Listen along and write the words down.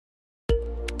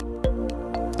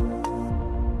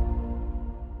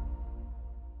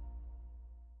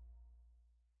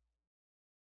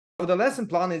the lesson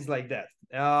plan is like that.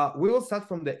 We will start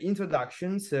from the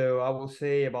introduction. So I will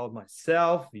say about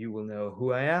myself, you will know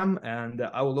who I am, and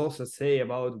I will also say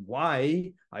about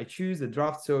why I choose the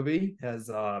draft survey as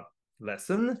a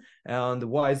lesson and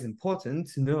why it's important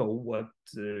to know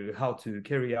how to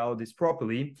carry out this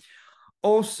properly.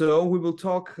 Also, we will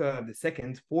talk, the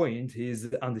second point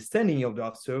is understanding of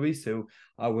draft survey. So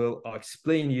I will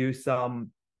explain you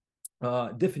some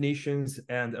definitions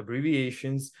and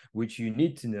abbreviations which you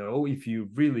need to know if you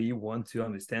really want to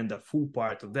understand the full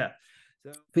part of that.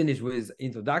 So finish with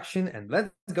introduction and let's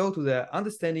go to the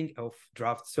understanding of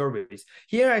draft surveys.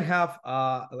 Here I have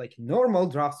like normal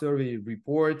draft survey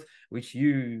report, which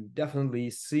you definitely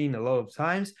seen a lot of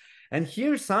times. And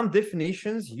here's some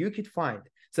definitions you could find.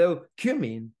 So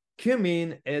Q-mean,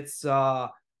 it's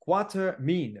quarter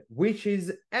mean, which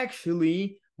is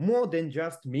actually more than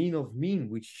just mean of mean,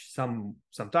 which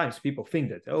sometimes people think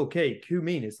that, okay, Q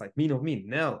mean is like mean of mean.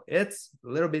 No, it's a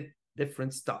little bit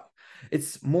different stuff.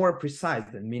 It's more precise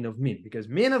than mean of mean, because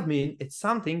mean of mean, it's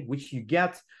something which you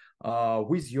get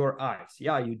with your eyes.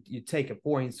 Yeah, you take a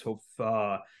points of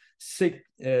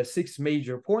six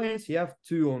major points. You have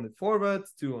 2 on the forward,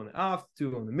 2 on the aft,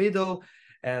 2 on the middle.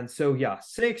 And so, yeah,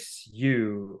 6,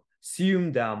 you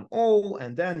sum them all,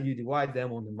 and then you divide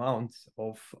them on the amount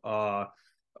of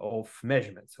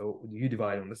measurement. So you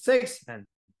divide on the 6, and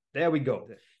there we go.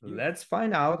 Let's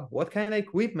find out what kind of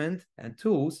equipment and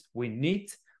tools we need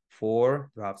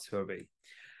for draft survey.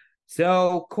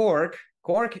 So cork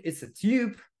is a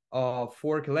tube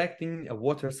for collecting a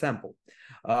water sample.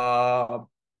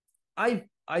 I've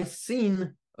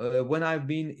seen when I've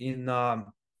been in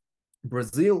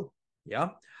Brazil, yeah.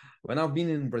 When I've been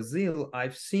in Brazil,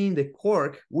 I've seen the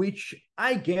cork, which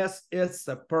I guess is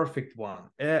a perfect one.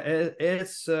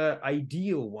 It's an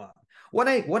ideal one. What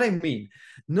I mean,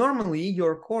 normally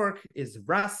your cork is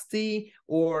rusty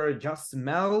or just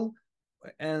metal,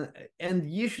 and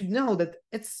you should know that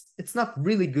it's not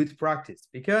really good practice,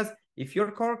 because if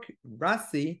your cork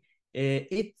rusty,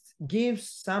 it gives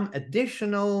some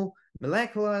additional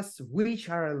molecules which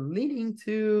are leading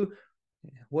to,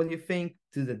 what do you think,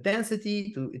 to the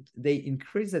density, they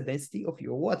increase the density of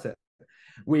your water,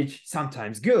 which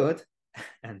sometimes good,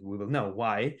 and we will know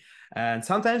why, and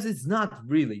sometimes it's not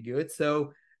really good.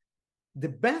 So the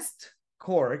best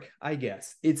cork, I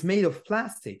guess, it's made of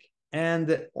plastic,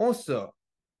 and also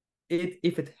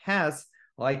if it has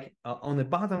like on the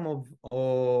bottom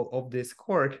of this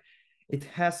cork, it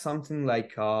has something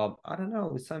like I don't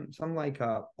know, some like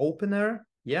a opener,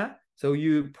 yeah. So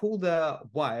you pull the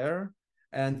wire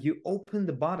and you open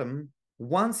the bottom.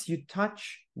 Once you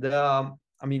touch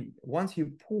once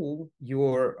you pull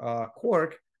your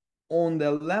cork on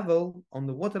the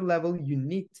water level you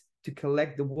need to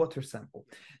collect the water sample.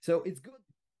 So it's good.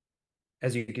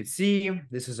 As you can see,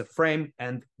 this is a frame,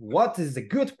 and what is the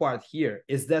good part here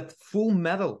is that full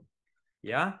metal,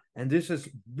 yeah, and this is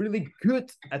really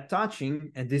good at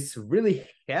touching, and this is really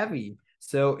heavy,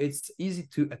 so it's easy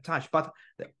to attach. But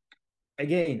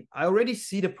again, I already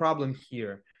see the problem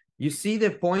here. You see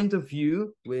the point of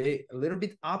view, we're a little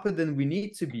bit upper than we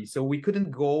need to be, so we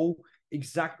couldn't go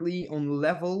exactly on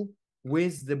level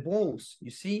with the balls.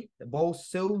 You see, the ball's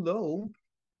so low,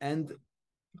 and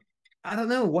I don't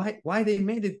know why they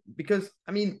made it, because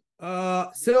I mean,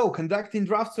 so conducting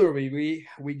draft survey,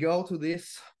 we go to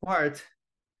this part,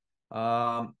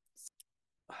 how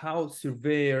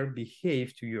surveyor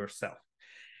behave to yourself.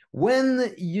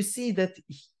 When you see that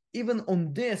even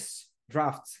on this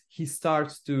draft, he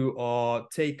starts to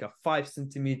take a 5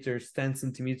 centimeters, 10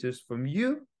 centimeters from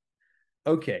you,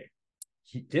 okay,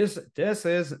 this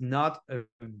is not a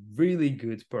really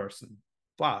good person.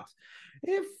 But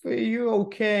if you're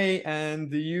okay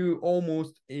and you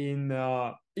almost in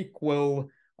equal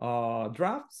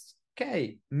drafts,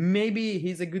 okay, maybe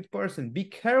he's a good person. Be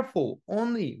careful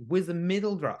only with the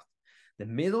middle draft. The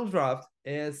middle draft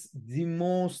is the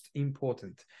most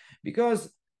important,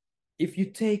 because if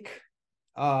you take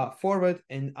forward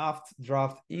and aft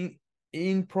draft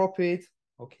inappropriate,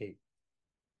 okay,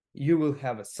 you will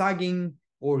have a sagging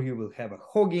or you will have a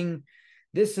hogging.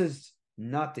 This is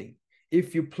nothing.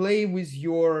 If you play with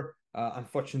your,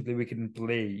 unfortunately, we can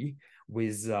play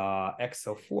with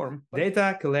Excel form,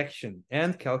 data collection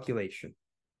and calculation.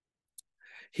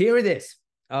 Here it is.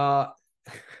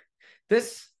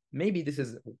 This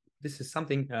is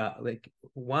something like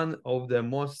one of the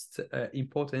most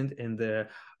important and the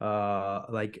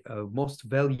most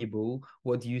valuable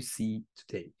what you see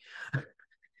today.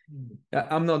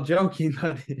 I'm not joking,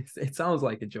 but it sounds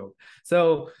like a joke.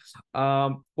 So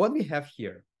what we have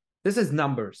here, this is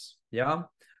numbers, yeah?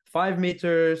 5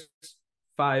 meters,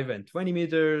 5 and 20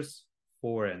 meters,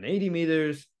 for an 80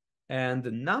 meters, and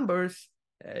the numbers,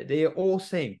 they are all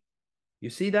same. You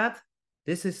see that?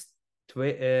 This is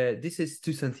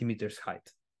 2 centimeters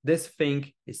height. This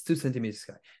thing is 2 centimeters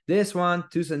high. This one,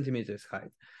 2 centimeters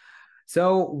height.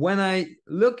 So when I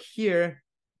look here,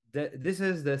 this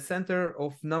is the center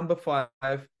of number 5.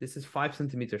 This is 5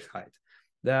 centimeters height.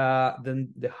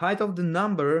 The height of the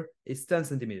number is 10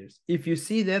 centimeters. If you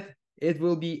see that, it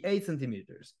will be 8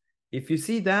 centimeters. If you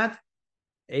see that,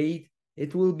 8,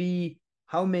 it will be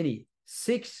how many?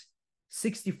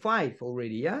 65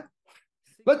 already, yeah?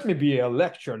 Let me be a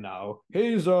lecture now.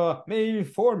 Here's main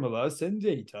formulas and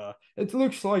data. It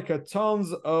looks like a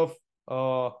tons of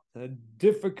a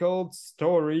difficult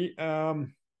story.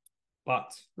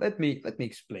 But let me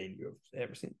explain you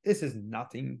everything. This is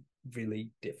nothing really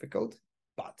difficult.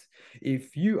 But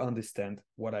if you understand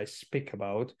what I speak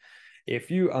about,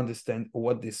 if you understand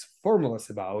what this formula is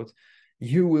about,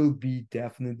 you will be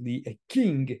definitely a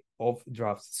king of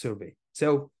draft survey.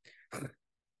 So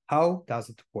how does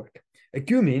it work? A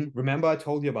Q-mean, remember I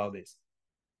told you about this.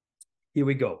 Here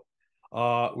we go.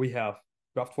 We have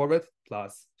draft forward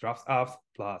plus draft aft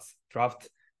plus draft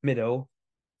middle.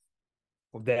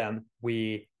 Then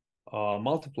we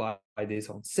multiply this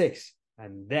on 6,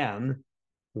 and then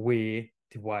we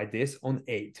divide this on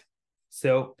 8.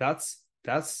 So that's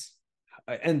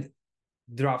and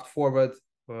draft forward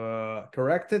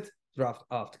corrected, draft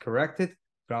aft corrected,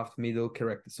 draft middle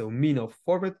corrected. So mean of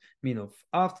forward, mean of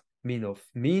aft, mean of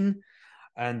mean,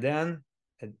 and then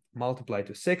multiply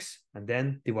to 6, and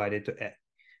then divide it to 8.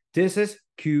 This is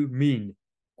Q mean,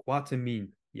 quarter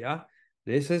mean. Yeah,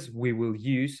 this is we will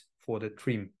use for the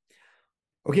trim.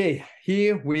 Okay,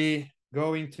 here we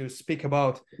going to speak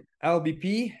about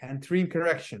LBP and trim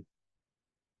correction.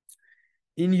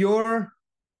 In your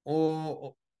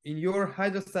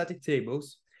hydrostatic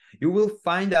tables, you will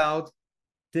find out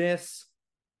this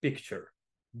picture.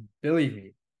 Believe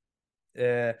me,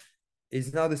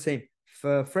 it's not the same.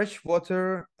 Fresh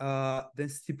water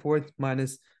density port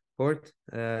minus port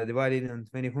divided on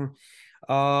 24.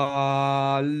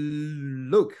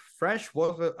 Look, fresh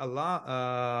water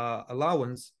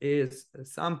allowance is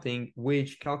something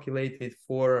which calculated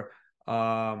for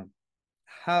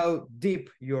how deep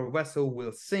your vessel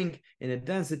will sink in a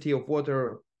density of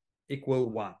water equal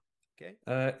 1. Okay.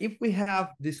 If we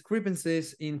have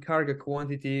discrepancies in cargo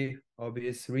quantity,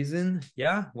 obvious reason,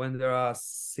 yeah, when there are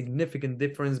significant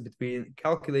difference between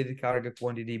calculated cargo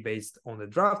quantity based on the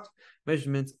draft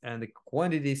measurements and the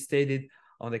quantity stated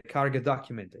on the cargo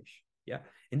documentation. Yeah,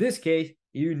 in this case,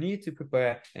 you need to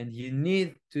prepare and you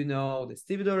need to know the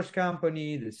stevedores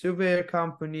company, the surveyor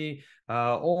company,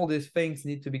 all these things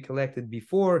need to be collected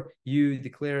before you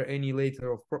declare any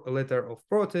letter of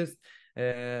protest.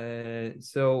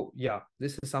 So yeah,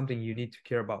 this is something you need to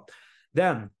care about.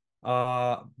 Then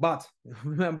but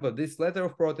remember, this letter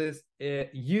of protest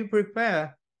you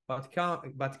prepare, but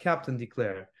captain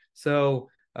declare. So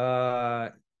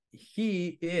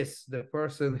he is the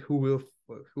person who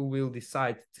will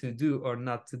decide to do or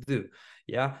not to do.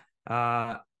 Yeah,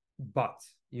 but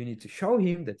you need to show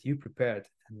him that you prepared.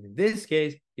 And in this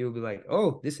case, he will be like,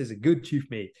 oh, this is a good chief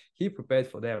mate. He prepared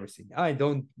for everything. I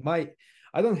don't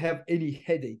have any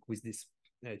headache with this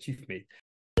chief mate.